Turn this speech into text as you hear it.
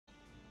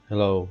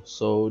Hello,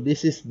 so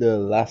this is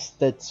the last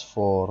stage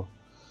for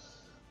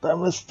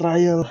timeless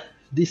trial.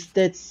 This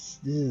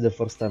is the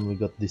first time we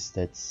got this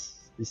stage.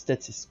 This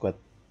stage is quite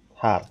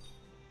hard.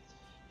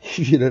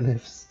 If you don't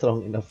have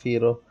strong enough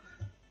hero,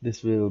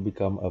 this will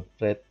become a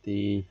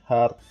pretty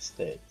hard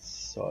stage.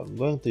 So I'm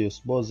going to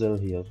use Bozel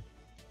here.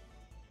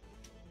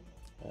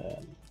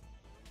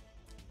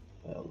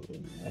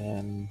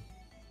 And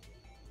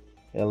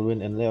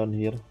Elwin and Leon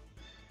here.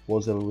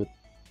 Bozel with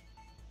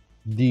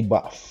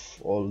debuff,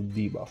 all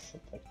debuff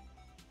attack.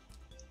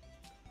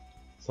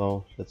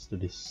 So let's do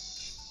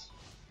this.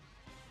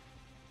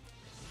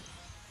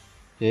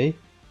 Okay.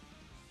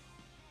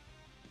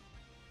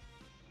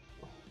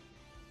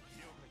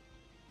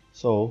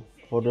 So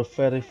for the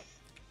very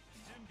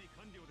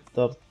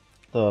third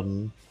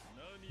turn,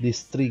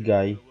 these three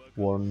guy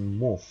won't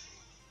move.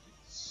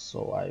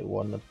 So I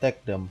won't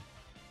attack them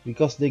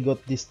because they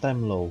got this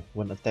time low.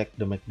 When attack,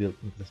 the make deal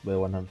increase by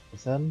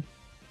 100%.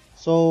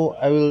 So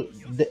I will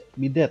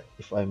be dead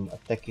if I'm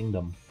attacking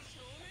them.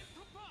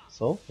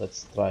 So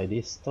let's try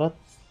this strat.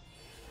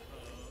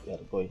 We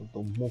are going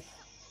to move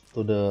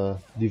to the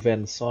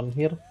defense zone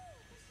here.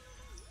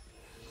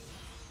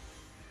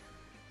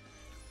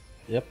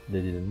 Yep,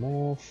 they didn't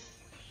move.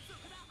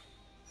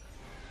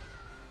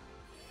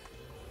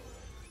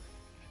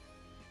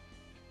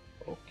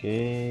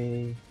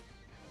 Okay.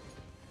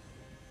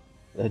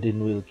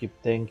 Ladin will keep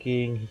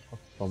tanking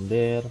from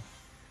there.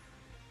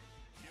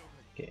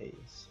 Okay.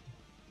 So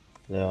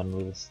Leon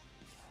will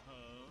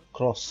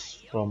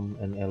cross from,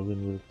 and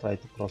Elwin will try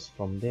to cross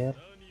from there.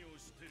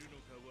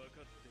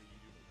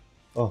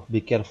 Oh,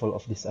 be careful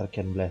of this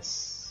Arcane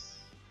Blast.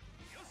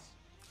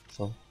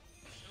 So,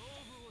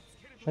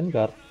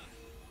 Vanguard.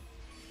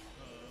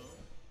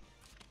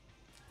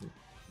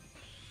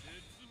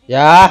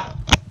 Ya.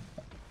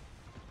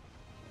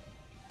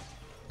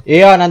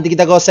 Iya, nanti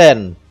kita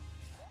gosen.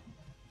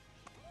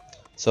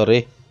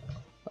 Sorry.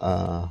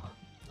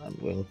 I'm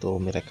going to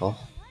Miracle.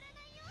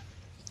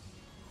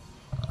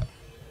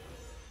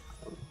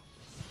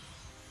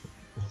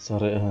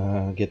 Sorry,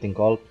 getting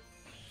cold.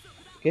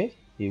 Okay,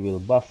 he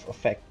will buff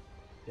effect.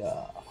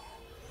 Yeah.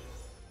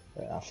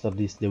 After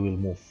this, they will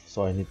move.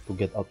 So I need to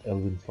get out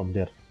Elwin from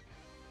there.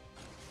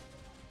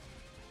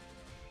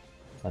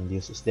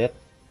 Candius is dead.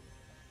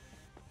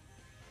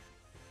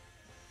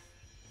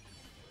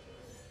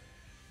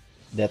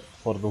 Dead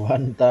for the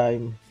one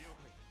time.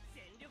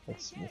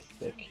 Let's move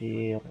back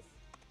here.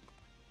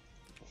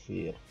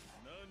 Here.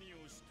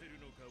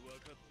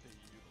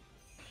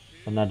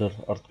 Another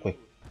earthquake.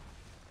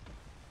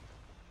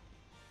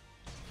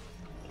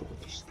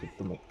 Just need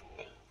to make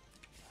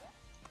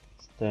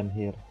stand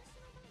here.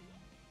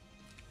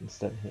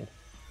 Stand here.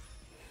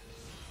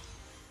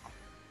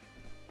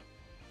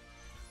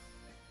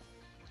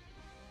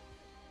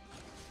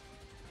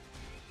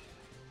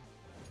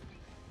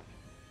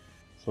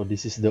 So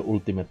this is the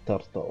ultimate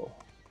turtle.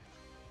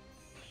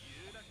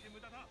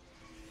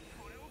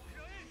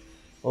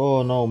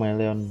 Oh no, my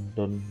Leon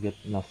don't get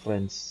enough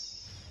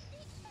friends.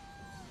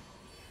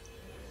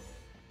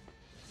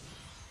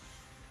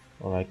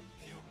 Alright.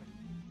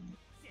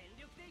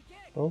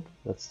 Oh,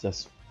 let's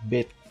just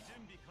bait.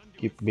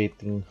 Keep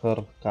baiting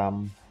her,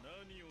 come.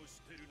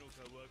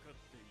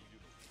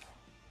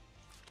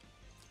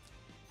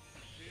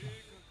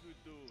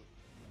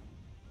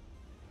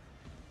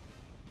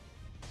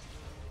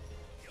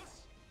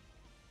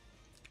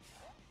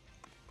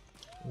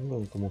 I'm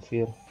going to move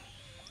here.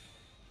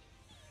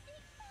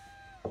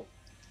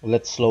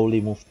 Let's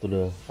slowly move to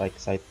the right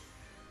side.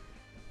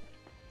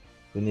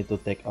 We need to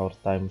take our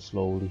time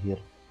slowly here.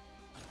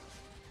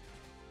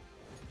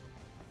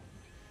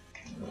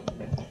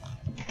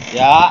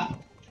 Yeah.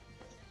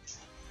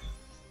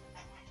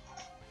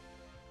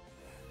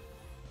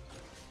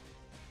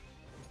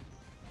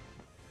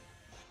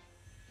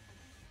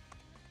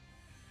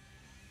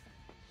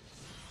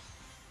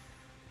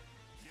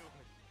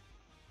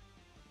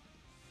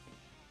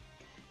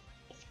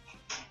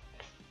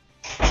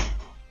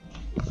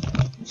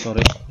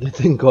 Sorry,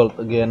 getting cold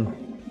again.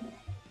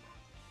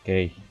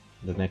 Okay,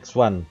 the next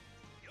one.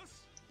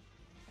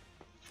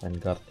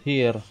 Vanguard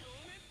here.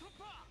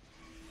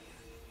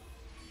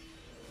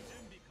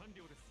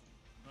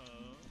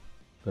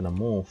 Gonna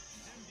move.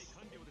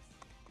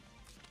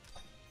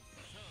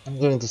 I'm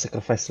going to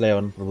sacrifice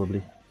Leon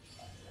probably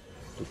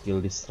to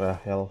kill this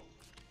Rahel.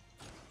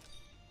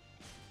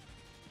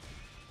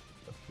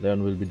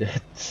 Leon will be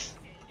dead.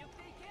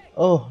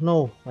 Oh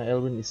no, my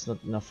Elwin is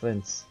not enough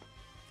friends.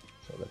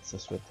 So let's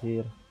just wait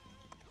here.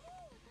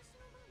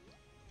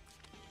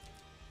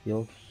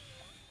 Heal.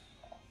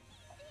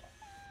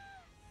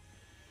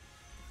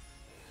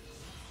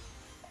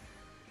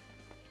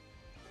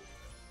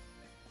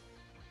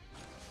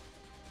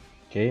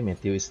 Okay,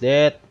 Matthew is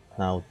dead.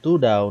 Now 2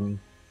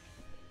 down.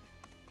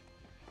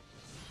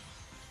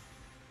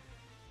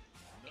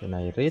 Can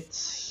I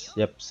reach?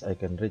 Yep, I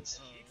can reach.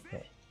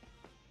 Okay.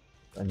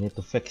 I need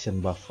to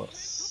faction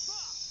buffers.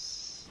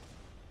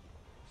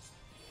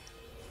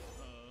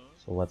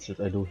 So what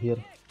should I do here?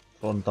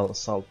 Frontal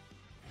assault.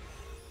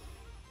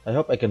 I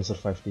hope I can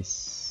survive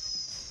this.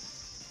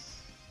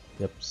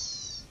 Yep.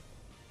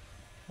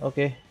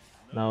 Okay,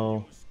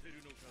 now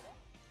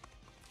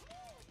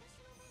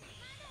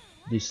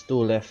these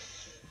two left.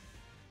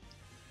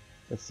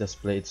 Let's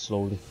just play it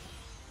slowly.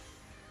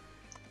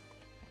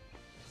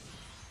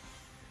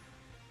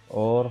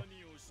 Or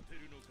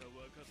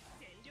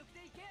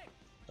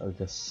I'll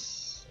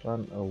just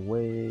run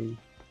away.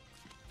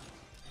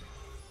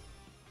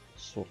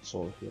 Sword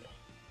soul here.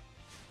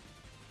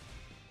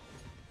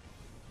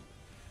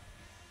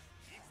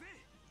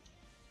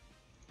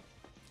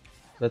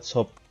 Let's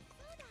hope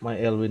my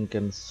Elwin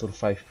can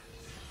survive.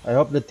 I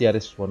hope the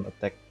Tiaris won't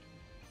attack.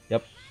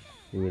 Yep,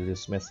 he will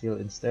use Mass Heal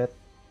instead.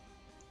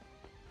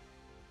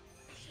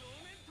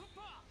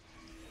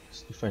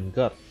 It's Divine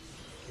Guard.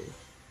 Okay.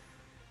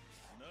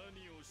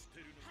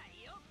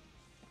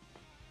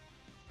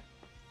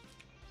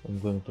 So I'm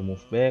going to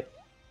move back.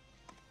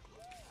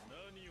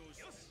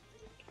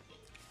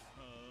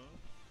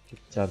 Keep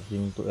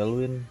charging to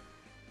Elwin.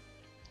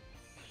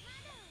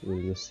 He will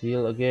use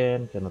heal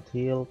again, cannot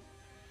heal.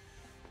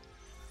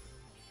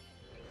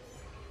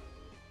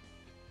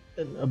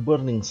 And a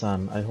Burning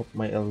Sun. I hope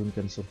my Elwin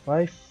can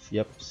survive.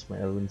 Yep,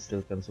 my Elwin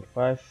still can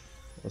survive.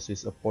 Because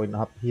he's a point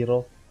up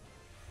hero.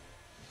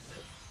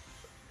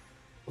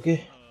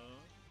 Okay.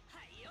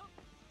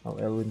 Now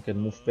Elwin can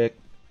move back.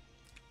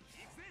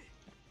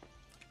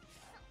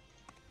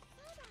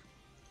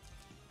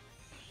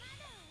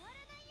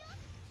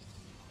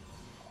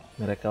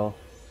 Miracle.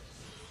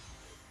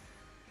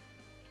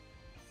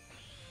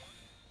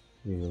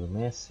 We will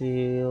Mass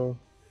Heal.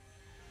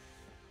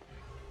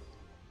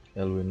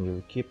 Elwin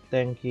will keep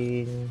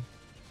tanking.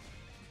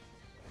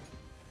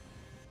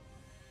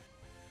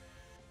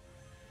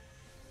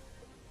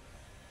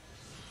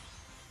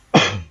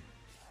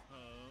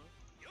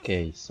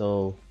 Okay,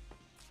 so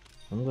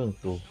I'm going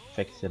to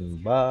faction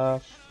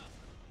buff.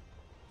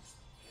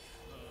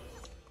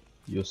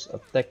 Use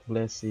attack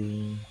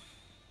blessing.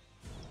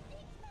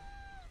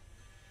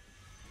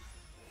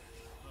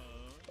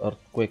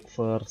 Earthquake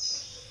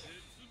first.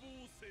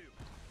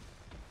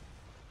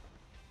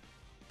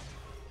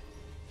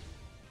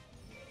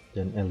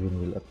 Then Elwin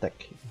will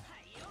attack him.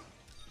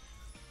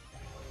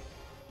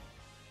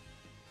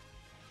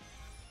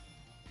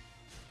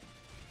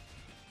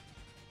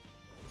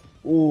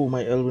 Oh,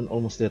 my Elwin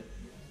almost dead.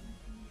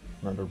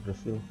 Another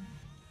Breville.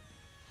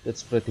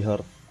 That's pretty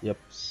hard. Yep.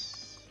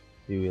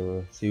 She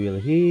will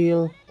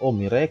heal. Oh,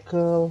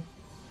 miracle.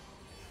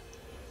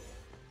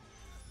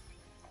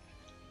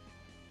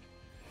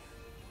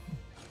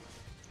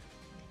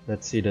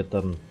 Let's see the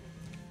turn.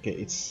 Okay,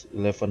 it's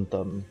 11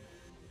 turn.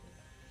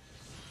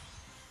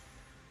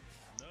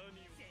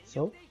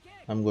 So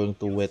I'm going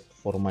to wait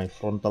for my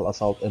frontal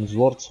assault and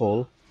Lord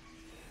Soul.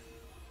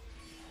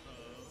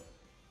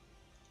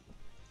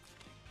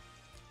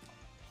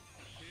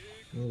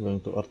 I'm going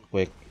to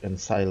earthquake and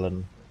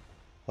silent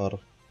her.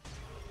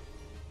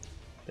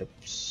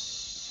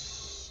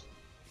 Oops.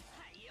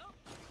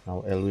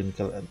 Now Elwin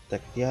can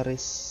attack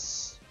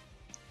Tiaris.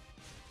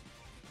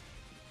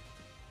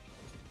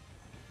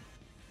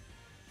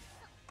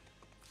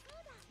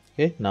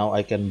 Okay, now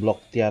I can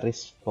block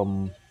Tiaris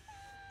from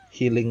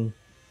healing,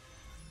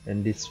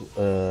 and this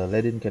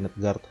Ledin cannot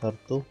guard her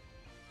too.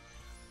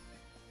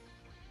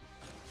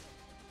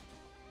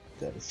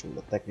 Tiaris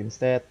will attack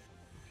instead.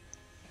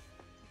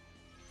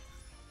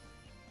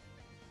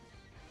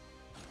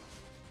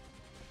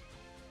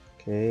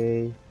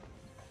 Okay.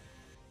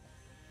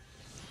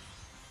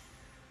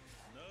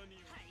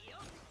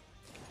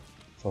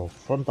 So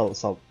frontal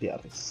assault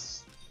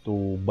Tiaris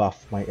to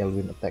buff my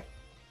Elwin attack.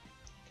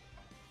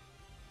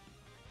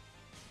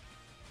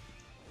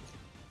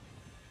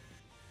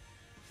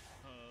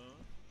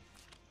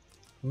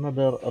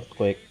 Another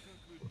earthquake.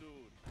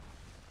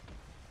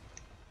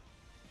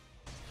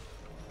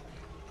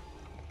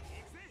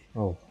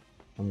 Oh,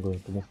 I'm going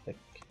to move back.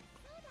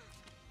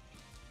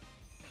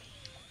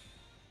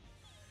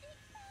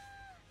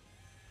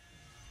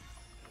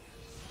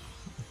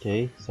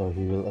 Okay, so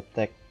he will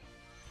attack.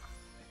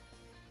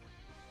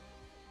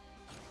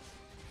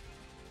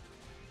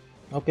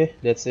 Okay,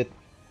 that's it.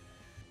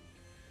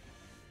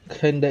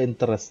 Kinda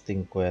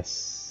interesting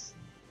quest.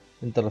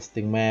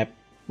 Interesting map,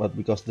 but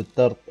because the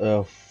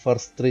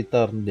first 3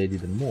 turns they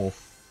didn't move,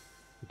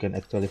 you can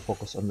actually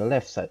focus on the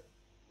left side.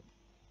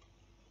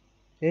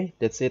 Okay,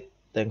 that's it.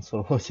 Thanks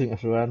for watching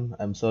everyone.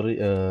 I'm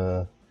sorry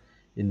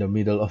in the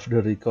middle of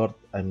the record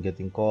I'm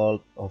getting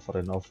cold over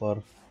and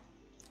over.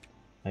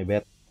 My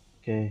bad.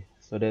 Okay,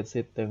 so that's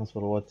it. Thanks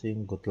for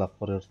watching. Good luck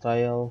for your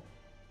trial.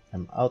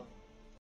 I'm out.